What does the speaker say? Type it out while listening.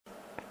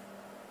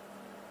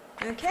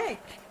Okay,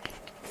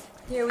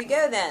 here we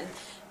go then.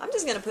 I'm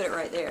just going to put it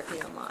right there if you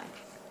don't mind.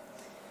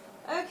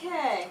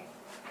 Okay,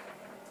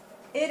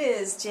 it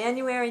is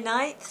January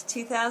 9th,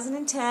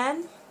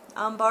 2010.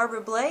 I'm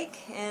Barbara Blake,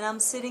 and I'm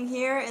sitting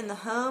here in the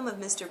home of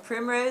Mr.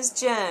 Primrose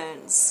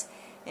Jones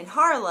in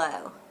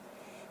Harlow.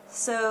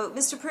 So,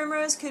 Mr.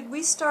 Primrose, could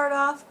we start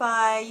off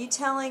by you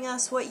telling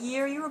us what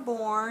year you were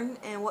born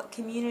and what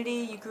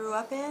community you grew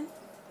up in?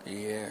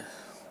 Yeah.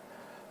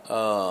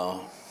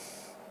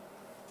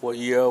 What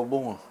year I was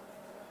born?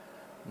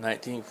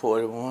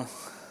 1941.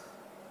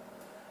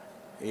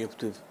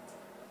 April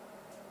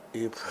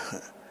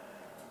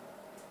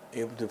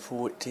the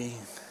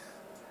 14th,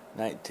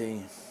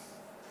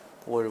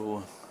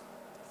 1941.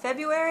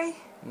 February?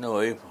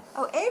 No, April.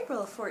 Oh,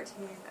 April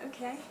 14.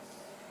 Okay.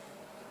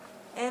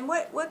 And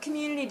what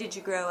community did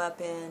you grow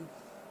up in?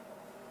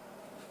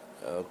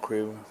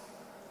 Craven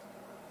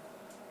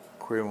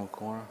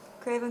Corner.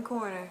 Craven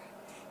Corner.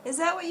 Is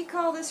that what you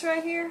call this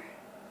right here?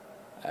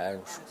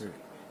 Adams Creek.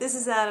 This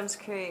is Adams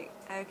Creek.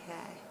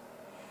 Okay.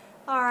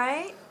 All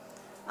right.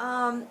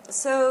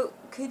 So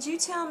could you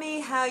tell me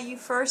how you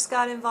first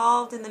got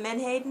involved in the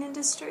menhaden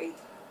industry?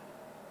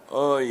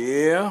 Oh,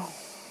 yeah.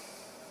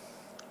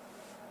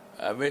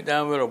 I met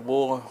down with a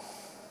boy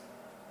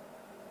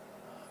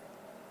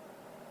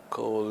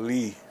called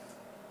Lee.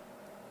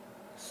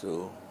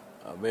 So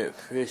I met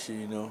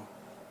fishing, you know.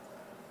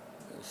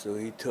 So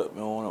he took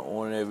me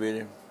on that with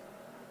him.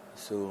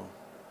 So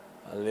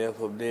I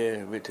left up there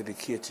and went to the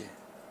kitchen.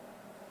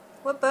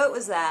 What boat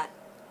was that?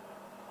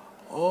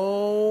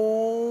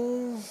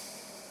 Oh,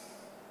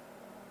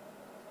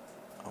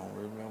 I don't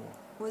remember.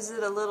 Was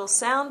it a little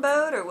sound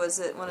boat or was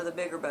it one of the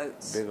bigger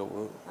boats? Bigger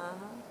boat.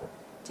 Uh-huh.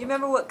 Do you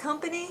remember what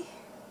company?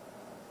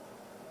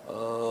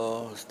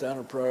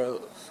 Standard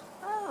Products.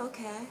 Oh,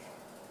 okay.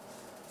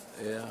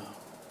 Yeah.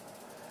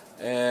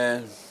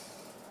 And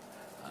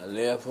I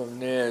left from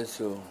there,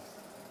 so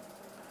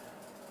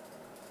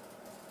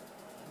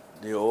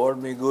they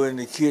ordered me to go in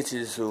the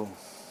kitchen, so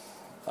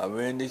I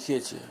went in the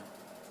kitchen.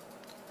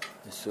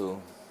 And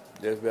so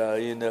that's where I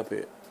ended up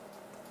at.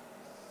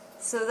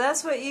 So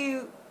that's what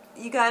you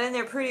got in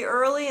there pretty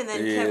early and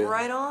then kept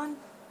right on?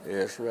 Yeah,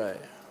 that's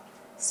right.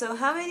 So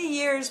how many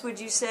years would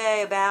you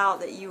say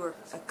about that you were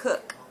a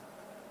cook?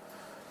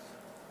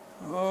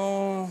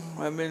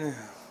 I've been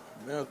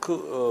a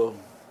cook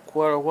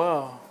quite a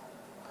while.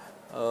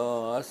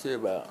 I say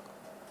about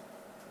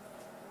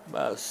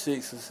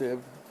 6 or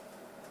 7.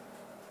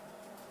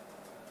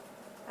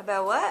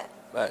 About what?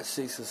 About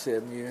 6 or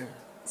 7 years.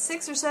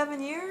 6 or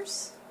 7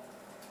 years?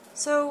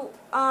 So,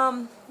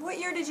 what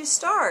year did you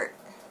start?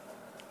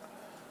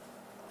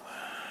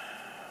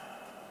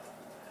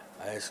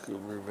 I just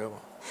couldn't remember.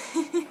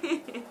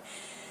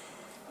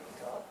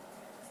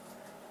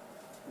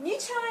 You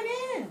chime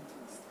in.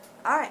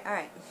 All right. All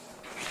right,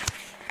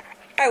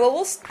 well,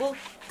 we'll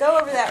go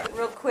over that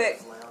real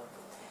quick.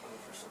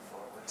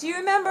 Do you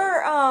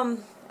remember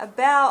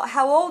about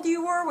how old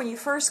you were when you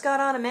first got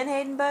on a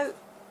menhaden boat?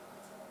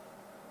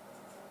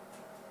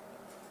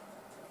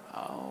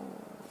 Oh,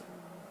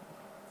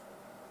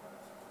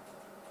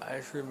 I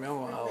just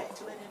remember how.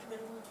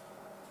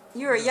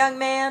 You were a young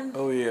man?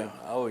 Oh, yeah,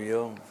 I was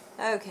young.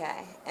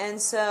 Okay,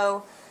 and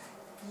so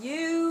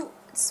you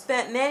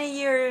spent many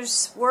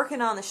years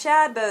working on the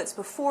shad boats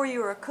before you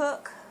were a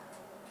cook?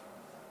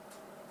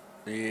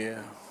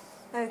 Yeah.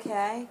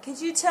 Okay. Could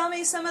you tell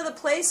me some of the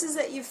places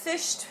that you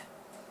fished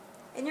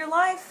in your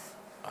life?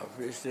 I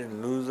fished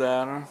in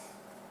Louisiana,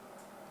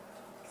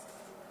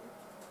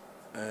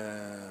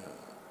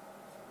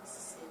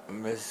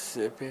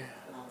 Mississippi,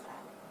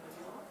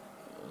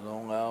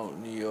 Long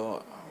Island, New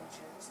York,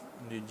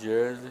 New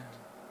Jersey.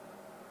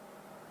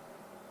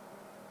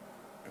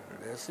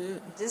 That's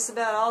it. Just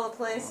about all the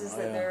places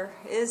that there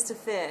is to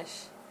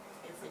fish.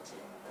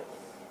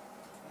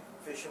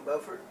 Fish in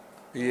Beaufort?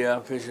 Yeah,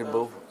 I'm fishing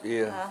both.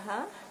 Yeah.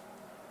 Uh-huh.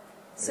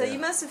 So you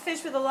must have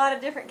fished with a lot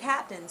of different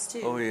captains,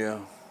 too. Oh,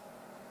 yeah.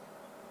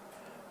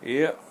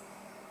 Yep.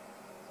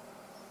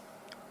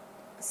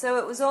 So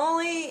it was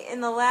only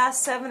in the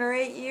last 7 or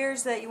 8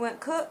 years that you went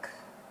cook?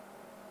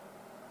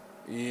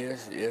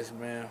 Yes,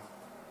 ma'am.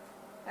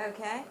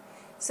 Okay.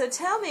 So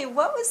tell me,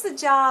 what was the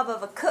job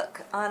of a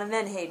cook on a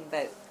menhaden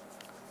boat?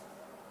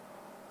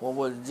 What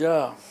was the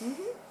job?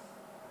 Mm-hmm.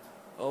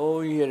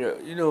 Oh, you had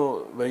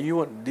to, when you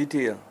want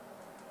detail,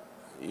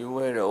 you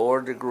had to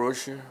order the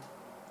grocery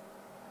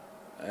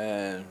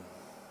and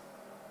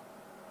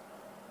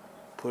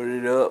put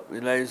it up,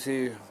 like you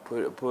see,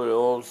 put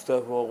all the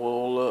stuff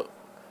all up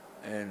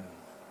and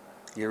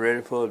get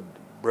ready for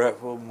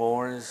breakfast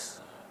mornings,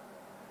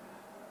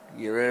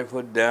 get ready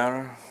for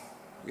dinner,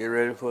 get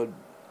ready for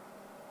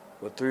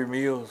 3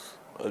 meals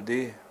a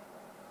day.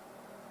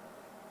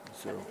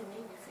 So, How many men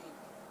you feed?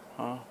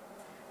 huh?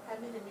 How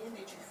many men did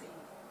you feed?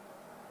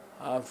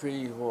 I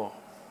feed for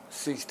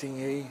 16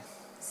 head.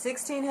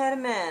 16 head of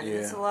men. Yeah.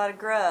 That's a lot of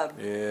grub.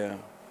 Yeah.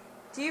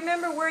 Do you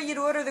remember where you'd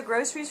order the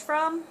groceries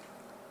from?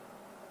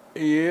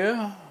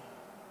 Yeah.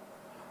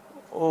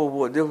 Oh,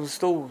 what different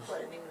stores?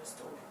 What name of the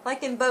store?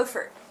 Like in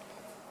Beaufort.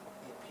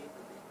 Yeah,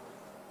 people.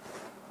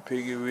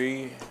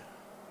 piggery.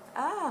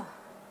 Ah.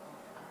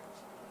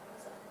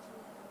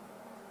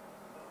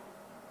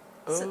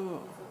 Oh.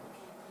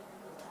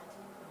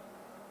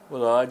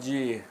 Well,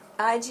 IGA.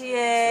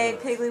 IGA,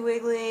 Piggly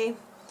Wiggly.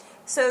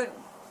 So,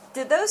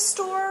 did those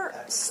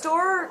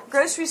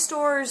grocery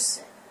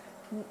stores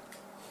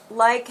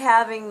like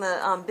having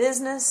the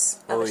business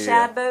of a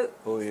shad boat?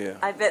 Oh, yeah.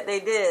 I bet they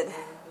did.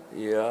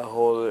 Yeah, I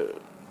haul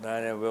it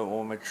down there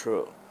on my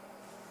truck.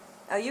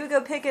 Oh, you would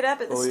go pick it up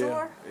at the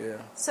store?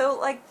 Yeah. So,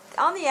 like,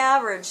 on the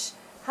average,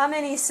 how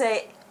many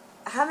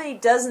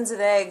dozens of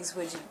eggs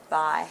would you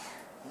buy?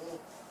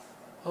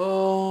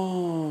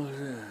 Oh,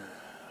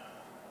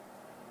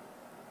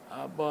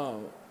 I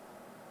bought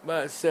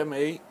about 7 or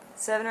 8.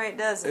 7 or 8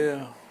 dozen?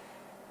 Yeah.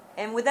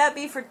 And would that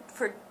be for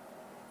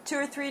 2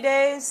 or 3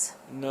 days?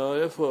 No,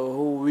 that's for a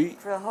whole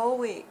week. For a whole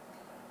week.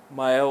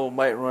 My elbow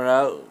might run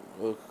out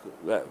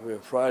like when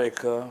Friday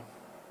come.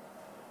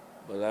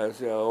 But like I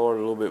said, I order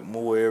a little bit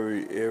more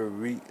every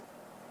week.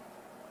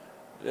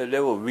 That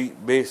was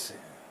week basic.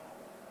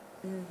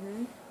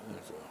 Mm-hmm.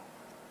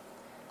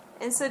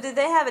 And so did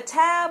they have a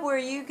tab where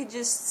you could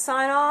just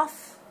sign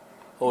off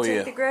and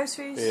take the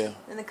groceries? Yeah.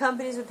 And the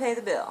companies would pay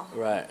the bill?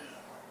 Right.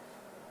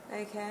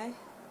 Okay.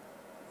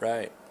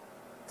 Right.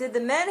 Did the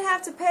men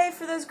have to pay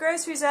for those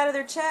groceries out of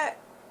their check?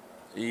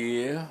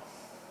 Yeah.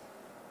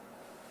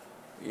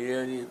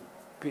 Yeah, you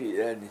pay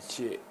that in the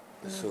check.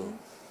 Mm-hmm. So,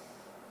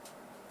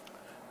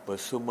 but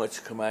so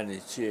much come out in the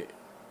check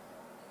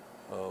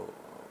for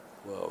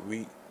a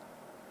week.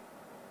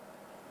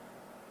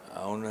 I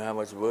don't know how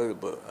much was it,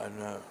 but I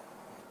know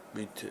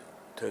we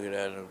took it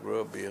out of the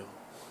grub bill.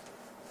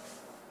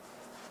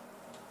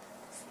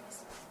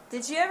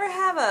 Did you ever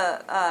have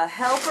a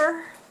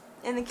helper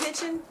in the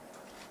kitchen?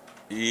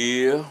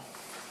 Yeah.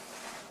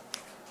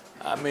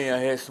 I mean, I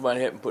had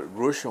somebody help me put the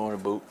grocery on the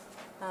boat.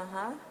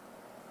 Uh-huh.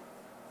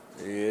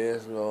 Yeah,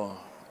 so,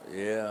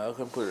 yeah, I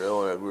could put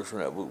all that grocery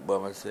on that boat by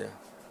myself.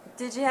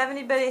 Did you have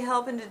anybody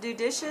helping to do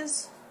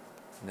dishes?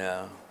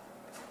 No.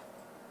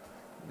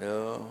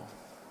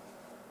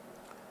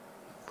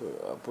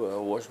 I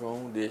wash my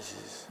own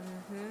dishes.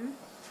 Mm-hmm.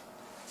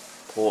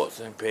 Pots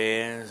and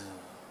pans,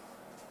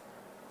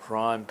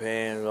 frying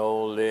pans,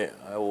 all that.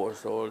 I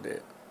washed all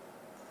that.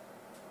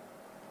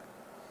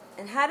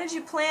 And how did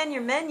you plan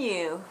your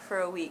menu for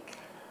a week?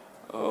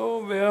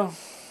 Oh, well,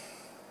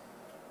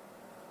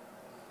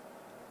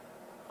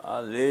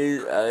 I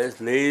just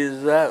laid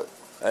it out.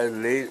 I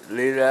laid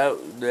it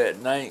out that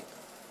night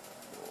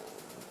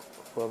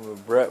for my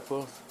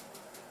breakfast,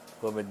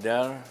 for my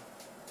dinner.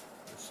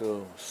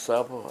 So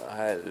supper, I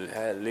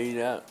had laid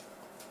out.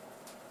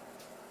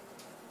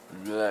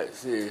 Like I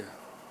said,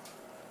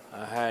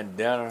 I had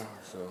dinner,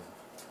 so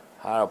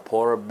I had a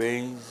pot of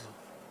beans,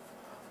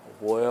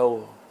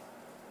 whatever.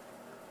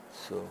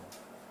 So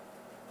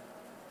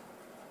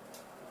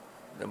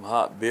them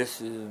hot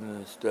biscuits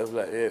and stuff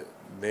like that,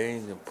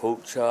 beans and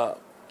pork chop,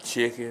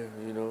 chicken,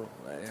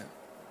 like that.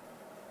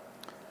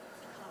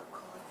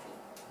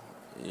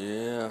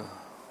 Yeah.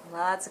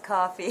 Lots of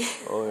coffee.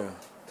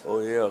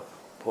 Oh yeah.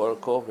 Pot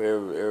of coffee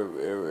every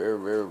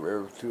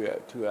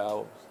 2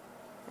 hours.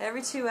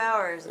 Every 2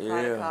 hours, a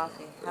pot of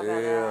coffee. How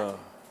about that?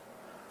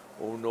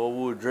 Oh no,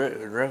 we'll drink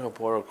a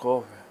pot of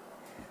coffee.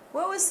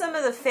 What was some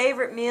of the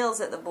favorite meals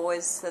that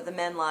the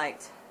men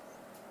liked?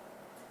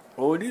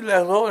 Oh, they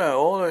like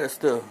all that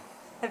stuff.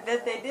 I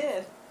bet they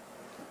did.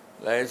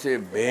 Like I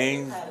said,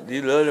 beans.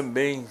 They love them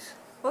beans.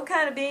 What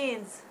kind of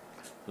beans?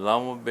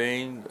 Llama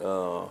beans,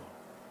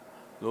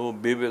 little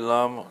baby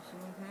llamas.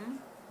 Mm-hmm.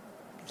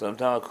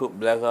 Sometimes I cook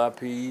black-eyed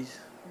peas.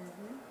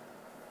 Mm-hmm.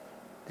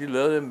 They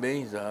love them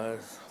beans,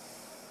 guys.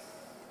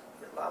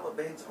 The llama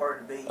beans are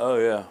hard to beat. Oh,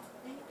 yeah.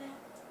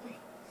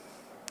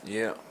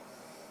 Yeah.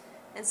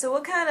 And so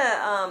what kind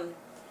of,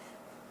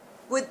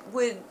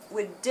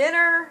 would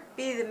dinner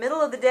be the middle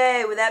of the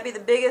day? Would that be the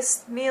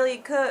biggest meal you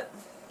cook?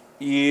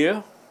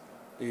 Yeah.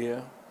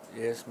 Yeah.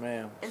 Yes,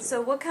 ma'am. And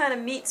so what kind of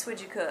meats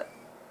would you cook?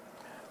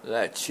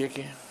 Like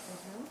chicken.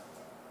 Mm-hmm.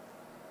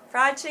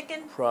 Fried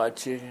chicken? Fried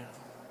chicken.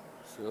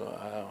 So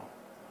I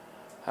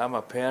have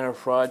my pan of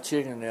fried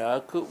chicken there. I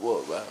cook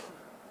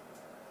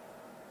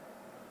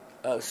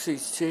about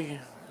 6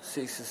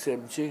 or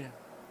 7 chicken.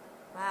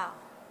 Wow.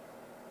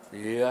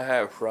 Yeah, I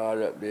have it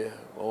fried up there,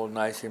 all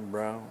nice and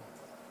brown.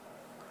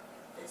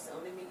 That's the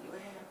only meat you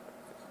would have?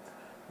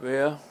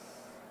 Well,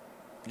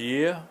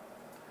 yeah.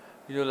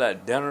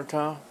 Like dinner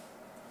time.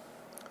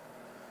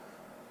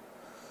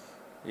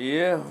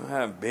 Yeah, I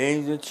have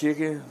beans and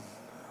chicken,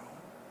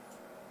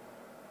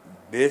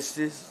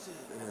 biscuits.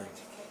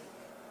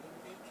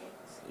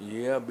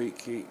 Yeah, I bake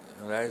cake.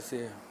 Like I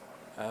said,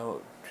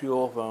 too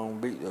often I don't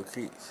bake no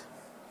cakes.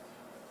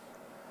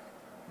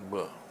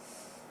 But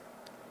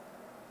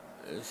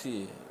let's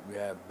see, we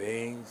have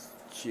beans,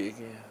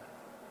 chicken.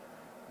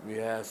 We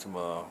have some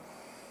What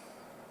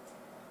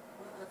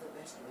other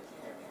vegetables you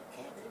have? You have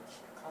cabbage,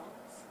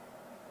 collards,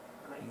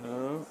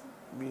 no,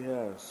 we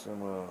have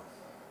some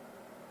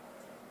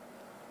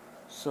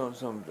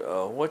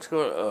what you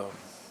call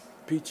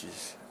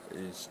peaches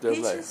and stuff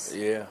Peaches?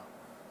 like. Yeah.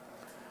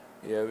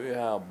 Yeah, we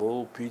have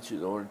bowl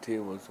peaches on the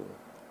table, so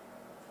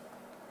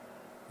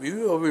we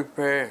were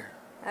prepared.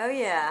 Oh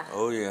yeah.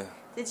 Oh yeah.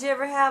 Did you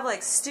ever have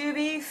like stew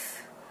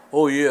beef?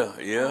 Oh yeah,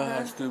 yeah. I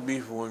had stew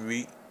beef 1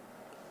 week.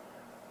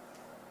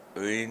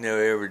 We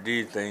never ever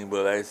did thing,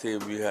 but like I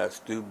said, we had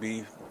stew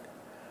beef.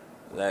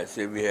 Like I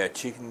said, we had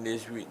chicken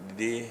this week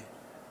today,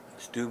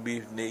 stew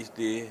beef next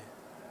day,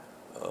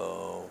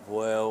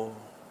 well,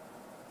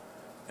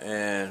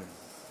 and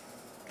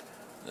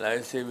like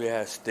I said, we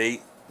had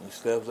steak and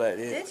stuff like that.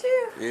 Did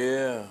you?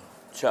 Yeah,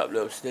 chopped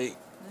up steak.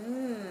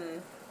 Mmm.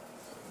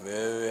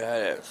 Yeah, we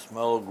had that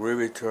smell of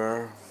gravy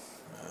turn.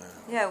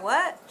 Yeah,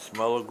 what?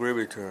 Smell of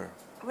gravy turn.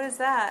 What is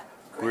that?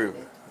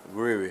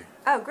 Gravy.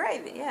 Oh,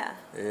 gravy, yeah.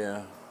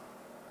 Yeah.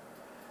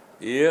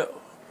 Yep.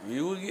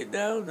 You will get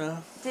down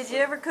now. Did you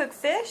ever cook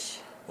fish?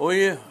 Oh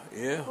yeah,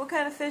 yeah. What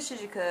kind of fish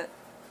did you cook?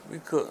 We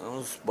cook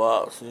on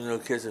spots,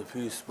 catch a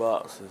few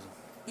spots.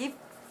 You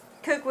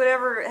cook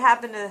whatever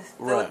happened to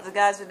the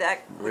guys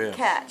would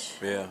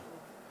catch. Yeah.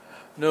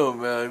 No,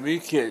 man, we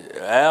catch.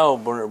 Al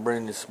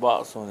bring the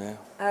spots on there.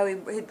 Oh,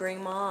 he'd bring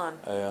them on.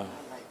 Yeah.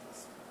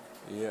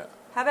 Yeah.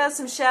 How about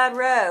some shad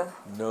roe?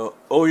 No.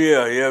 Oh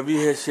yeah, we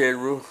had shad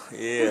roe.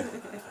 Yeah.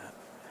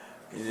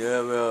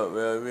 Yeah,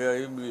 well,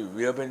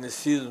 we up in the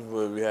season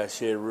where we had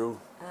shad roe.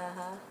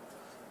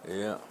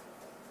 Yeah.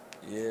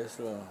 Yes,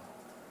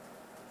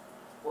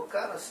 What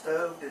kind of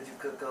stove did you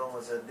cook on?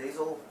 Was it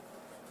diesel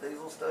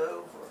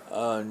stove?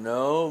 Or?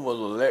 No, it was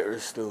an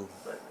electric stove.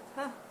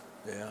 Huh.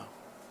 Yeah. You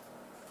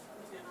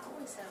didn't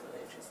always have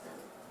electric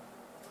stove.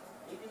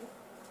 You did?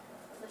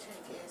 I thought you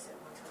had gas at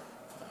one time.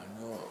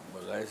 I know,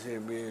 but like I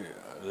said,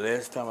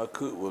 last time I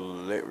cooked was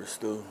an electric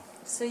stove.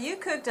 So you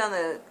cooked on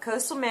the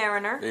Coastal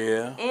Mariner.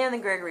 Yeah. And the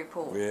Gregory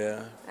Pool.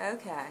 Yeah.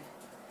 Okay.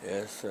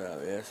 Yes,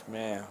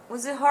 ma'am.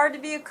 Was it hard to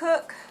be a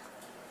cook?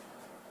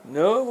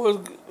 No,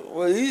 it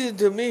was easy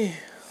to me.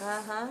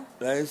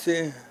 Like I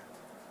said,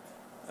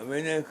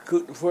 I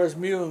cooked the first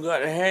meal and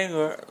got the hang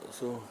of it,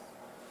 so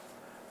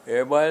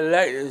everybody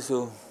liked it,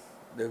 so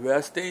that's where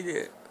I stayed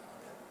at.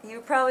 You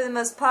were probably the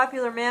most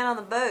popular man on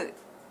the boat.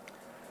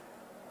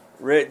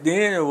 Right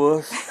then it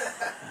was.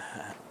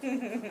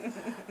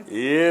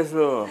 Yes,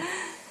 Lord.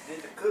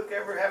 Did the cook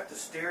ever have to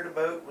steer the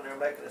boat when they were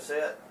making a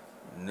set?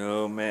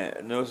 No,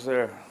 man. No,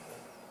 sir.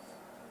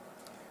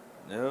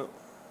 No.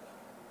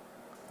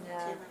 Yeah.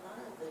 Tin and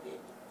lines, they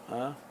didn't.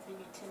 Huh? You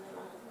need tin and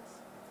lines.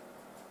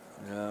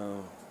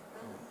 No.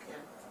 Oh, okay.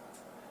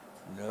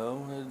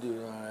 No, we'll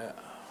do all that.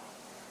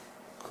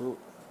 Cool.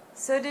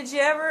 So did you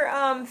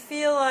ever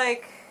feel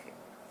like...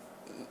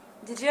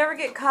 Did you ever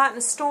get caught in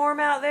a storm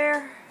out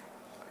there?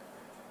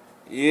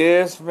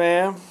 Yes,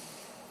 ma'am.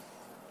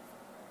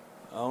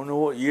 I don't know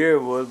what year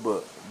it was,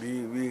 but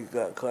we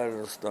got caught in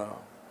a storm.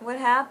 What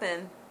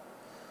happened?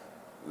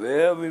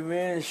 Well, we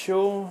ran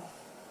ashore,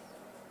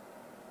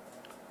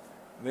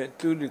 went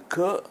through the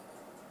cut,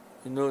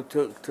 come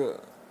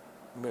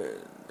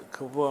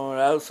on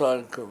the outside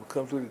and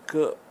come through the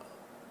cut.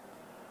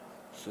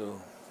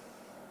 So,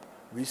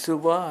 we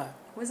survived.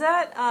 Was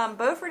that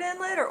Beaufort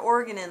Inlet or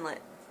Oregon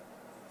Inlet?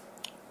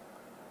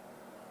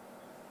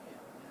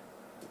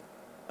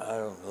 I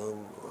don't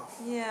know.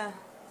 Yeah.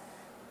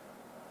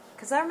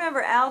 Because I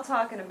remember Al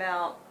talking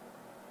about,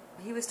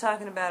 he was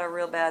talking about a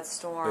real bad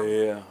storm.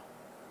 Yeah.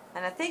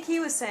 And I think he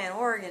was saying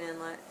Oregon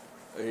Inlet.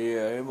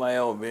 Yeah, it might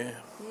have been.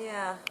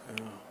 Yeah.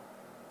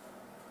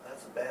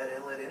 That's a bad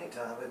inlet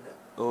anytime, isn't it?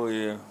 Oh,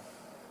 yeah.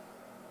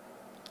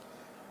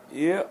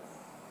 Yep.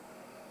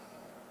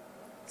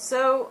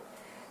 So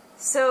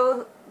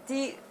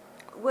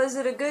was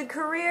it a good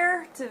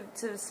career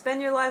to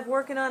spend your life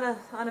working on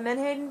a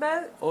Menhaden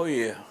boat? Oh,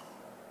 yeah.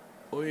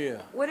 Oh,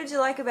 yeah. What did you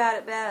like about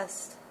it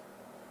best?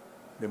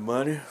 The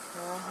money?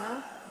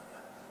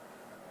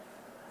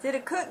 Did a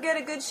cook get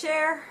a good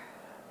share?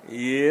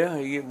 Yeah,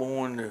 you get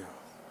more than the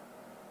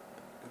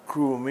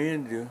crew of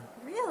men do.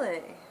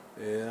 Really?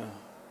 Yeah.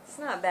 It's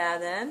not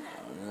bad then.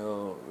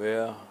 No,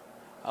 well,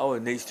 I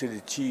was next to the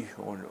chief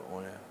on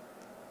that.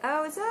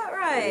 Oh, is that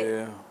right?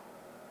 Yeah.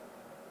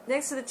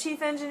 Next to the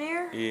chief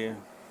engineer? Yeah.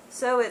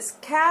 So it's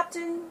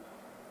captain,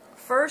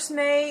 first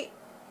mate,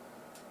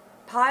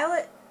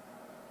 pilot,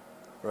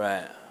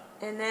 Right.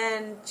 and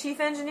then chief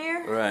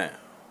engineer, Right.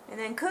 and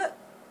then cook.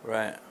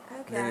 Right.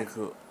 Okay. Then the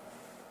cook.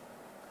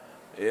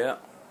 Yeah.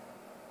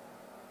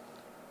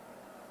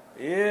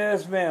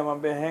 Yes, ma'am.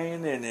 I've been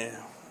hanging in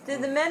there.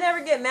 Did the men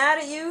ever get mad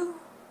at you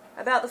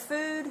about the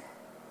food?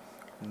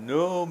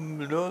 No,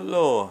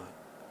 Lord.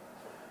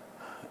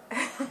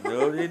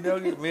 No, they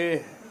don't get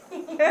me.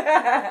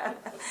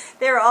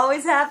 They were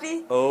always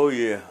happy? Oh,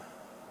 yeah.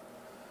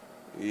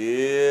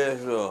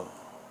 Yes, Lord.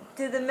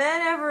 Did the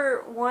men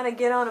ever want to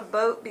get on a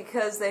boat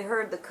because they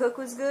heard the cook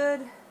was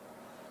good?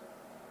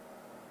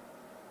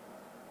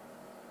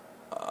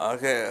 I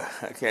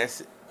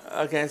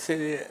can't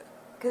say that.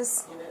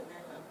 Because You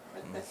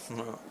don't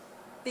know. No.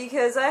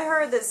 Because I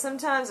heard that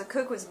sometimes a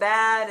cook was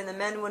bad and the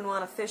men wouldn't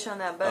want to fish on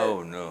that boat.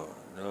 Oh no.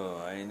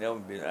 I ain't never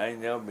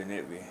been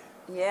that way.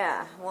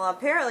 Yeah. Well,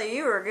 apparently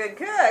you were a good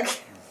cook.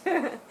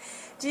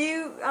 Do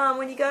you,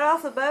 when you got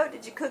off the boat,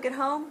 did you cook at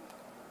home?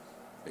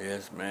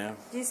 Yes, ma'am.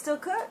 Do you still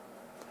cook?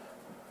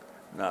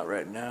 Not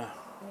right now.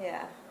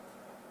 Yeah.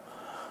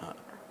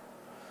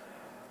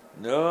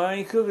 No, I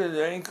ain't cooking.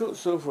 I ain't cooked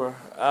so far.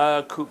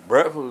 I cook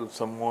breakfast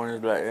some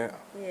mornings like that.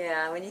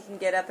 Yeah, when you can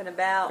get up and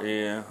about.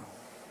 Yeah.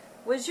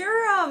 Was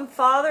your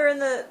father in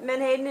the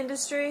menhaden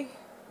industry?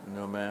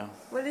 No, ma'am.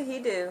 What did he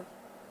do?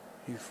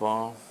 He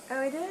farmed.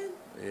 Oh, he did?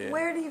 Yeah.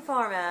 Where did he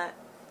farm at?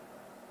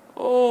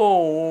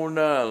 Oh, on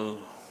that,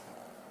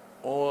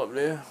 all up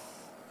there,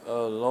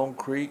 Long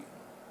Creek,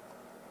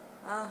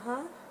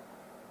 Uh-huh.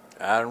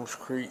 Adams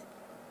Creek.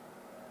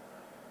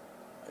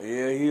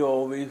 Yeah, he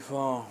always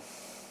farmed.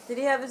 Did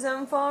he have his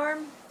own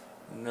farm?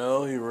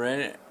 No, he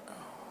rented.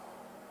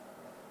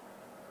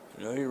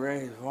 No, he ran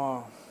his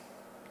farm.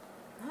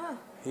 Huh.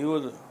 He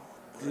was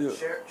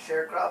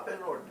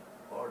sharecropping, or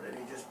did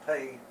he just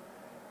pay?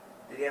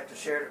 Did he have to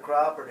share the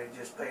crop, or did he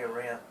just pay a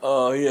rent?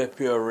 he had to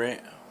pay a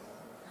rent.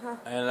 Huh.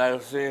 And like I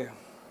said,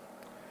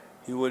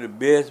 he was the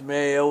best man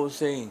I ever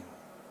seen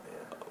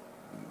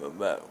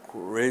about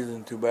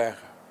raising tobacco.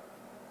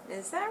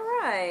 Is that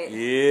right?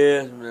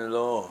 Yes, my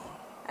Lord.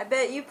 I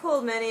bet you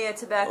pulled many a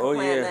tobacco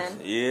plant yes.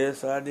 then.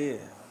 Yes, I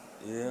did.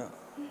 Yeah.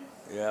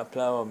 Yeah, I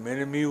plowed a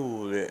mini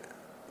mule there.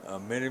 A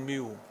mini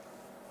mule.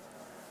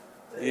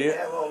 They didn't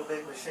have all the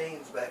big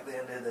machines back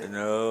then, did they?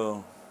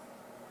 No.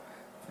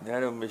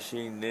 Not a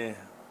machine then.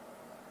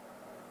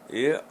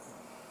 Yeah.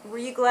 Were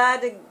you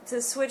glad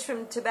to switch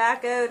from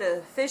tobacco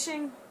to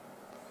fishing?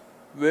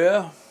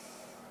 Well,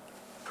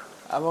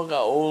 as I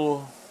got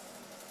older,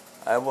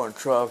 I want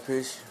to try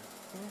fishing.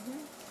 Mm-hmm.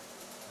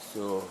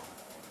 So,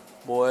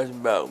 boy, it's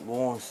about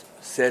going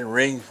setting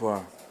rings for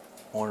him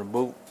on the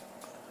boat.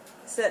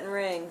 Setting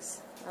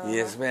rings. Uh-huh.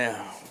 Yes,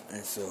 ma'am.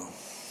 And so,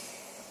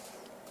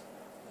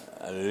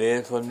 I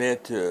led from there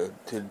to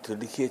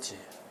the kitchen.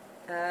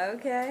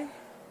 Okay.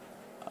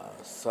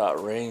 I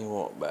sought ring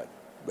for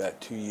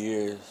about 2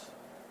 years,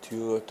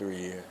 2 or 3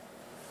 years.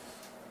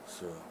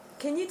 So.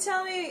 Can you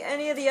tell me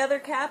any of the other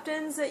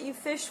captains that you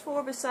fished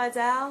for besides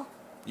Al?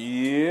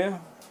 Yeah.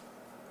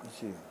 Let's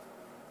see.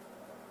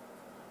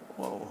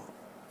 Whoa.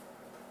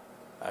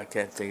 I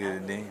can't think of the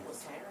name. It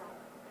was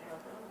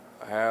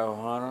Harold. Harold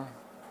Hunter.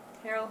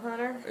 Harold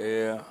Hunter?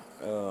 Yeah.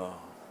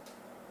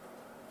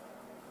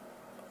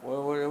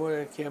 What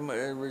that came out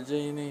in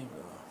Virginia name?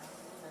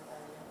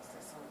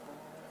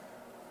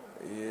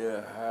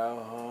 Yeah,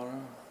 Harold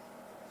Hunter.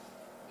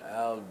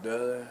 Al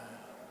Dudley.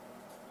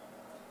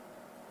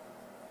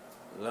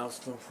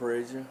 Lester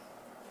Frazier.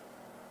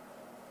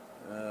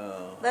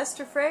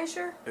 Lester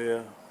Frazier?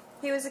 Yeah.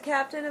 He was a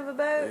captain of a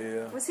boat?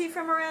 Yeah. Was he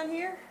from around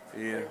here?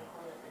 Yeah.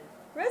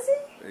 Was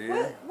he?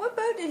 Yeah. What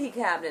boat did he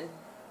captain?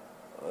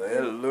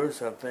 Ella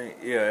Lewis, I think.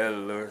 Yeah, Ella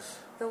Lewis.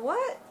 The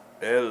what?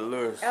 Ella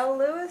Lewis. L.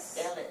 Lewis?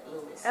 Elliot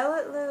Lewis.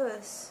 Elliot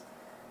Lewis.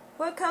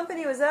 What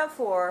company was that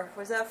for?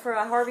 Was that for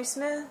Harvey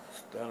Smith?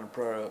 Standard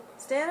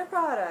Product. Standard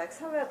Products.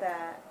 How about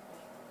that?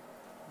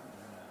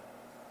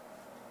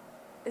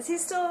 Is he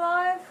still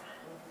alive?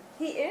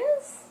 He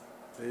is?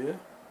 Yeah.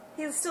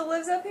 He still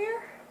lives up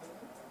here?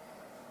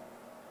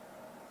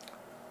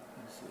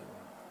 Let's see.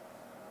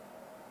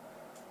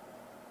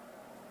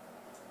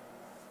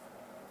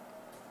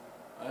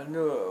 I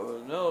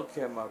knew another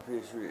cat my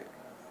fish with.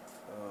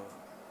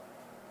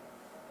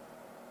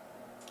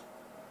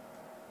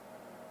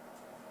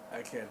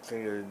 I can't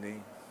think of the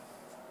name.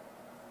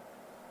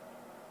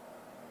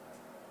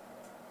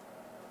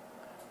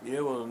 Yeah,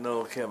 it was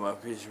another cat my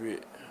fish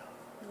with.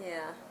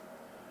 Yeah.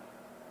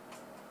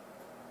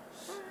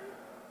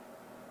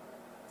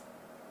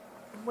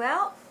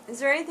 Well, is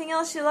there anything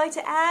else you'd like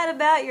to add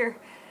about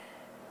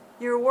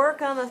your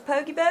work on the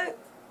pokey boat?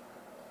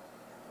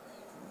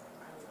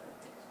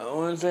 The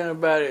only thing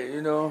about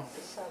it,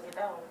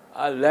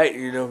 I like,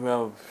 when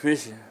I'm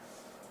fishing.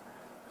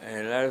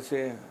 And like I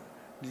said,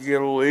 you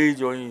get a little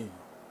age on you,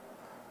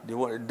 they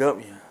want to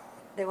dump you.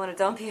 They want to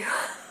dump you.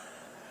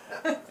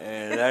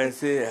 And like I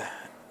said,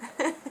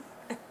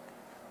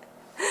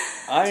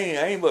 I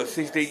ain't but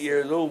 68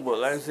 years old, but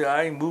like I said,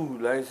 I ain't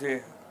moved. Like I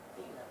said,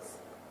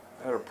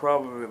 I had a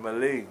problem with my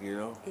leg,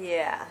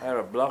 Yeah. I had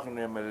a blocking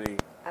in my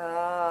leg.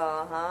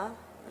 Oh, huh?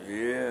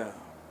 Yeah.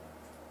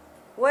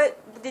 What,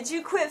 did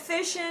you quit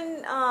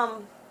fishing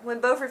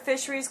when Beaufort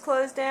Fisheries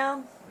closed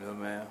down? No,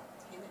 ma'am.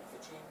 He went to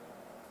Virginia.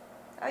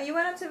 Oh, you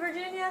went up to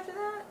Virginia after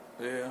that?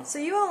 Yeah. So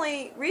you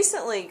only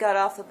recently got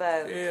off the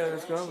boat? Yeah,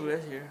 that's coming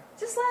last year.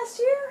 Just last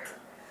year?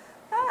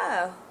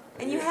 Oh.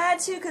 And you had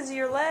to because of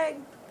your leg?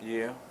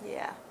 Yeah.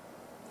 Yeah.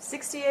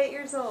 68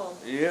 years old.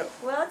 Yep.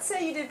 Well, I'd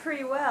say you did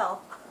pretty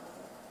well.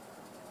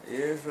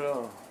 Yes,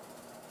 sir.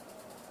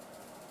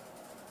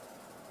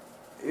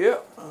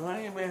 Yep, I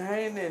ain't been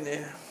hanging in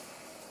there.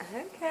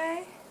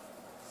 Okay.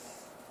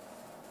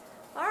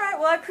 All right,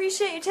 well, I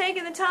appreciate you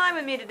taking the time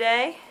with me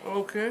today.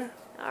 Okay.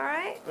 All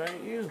right.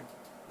 Thank you.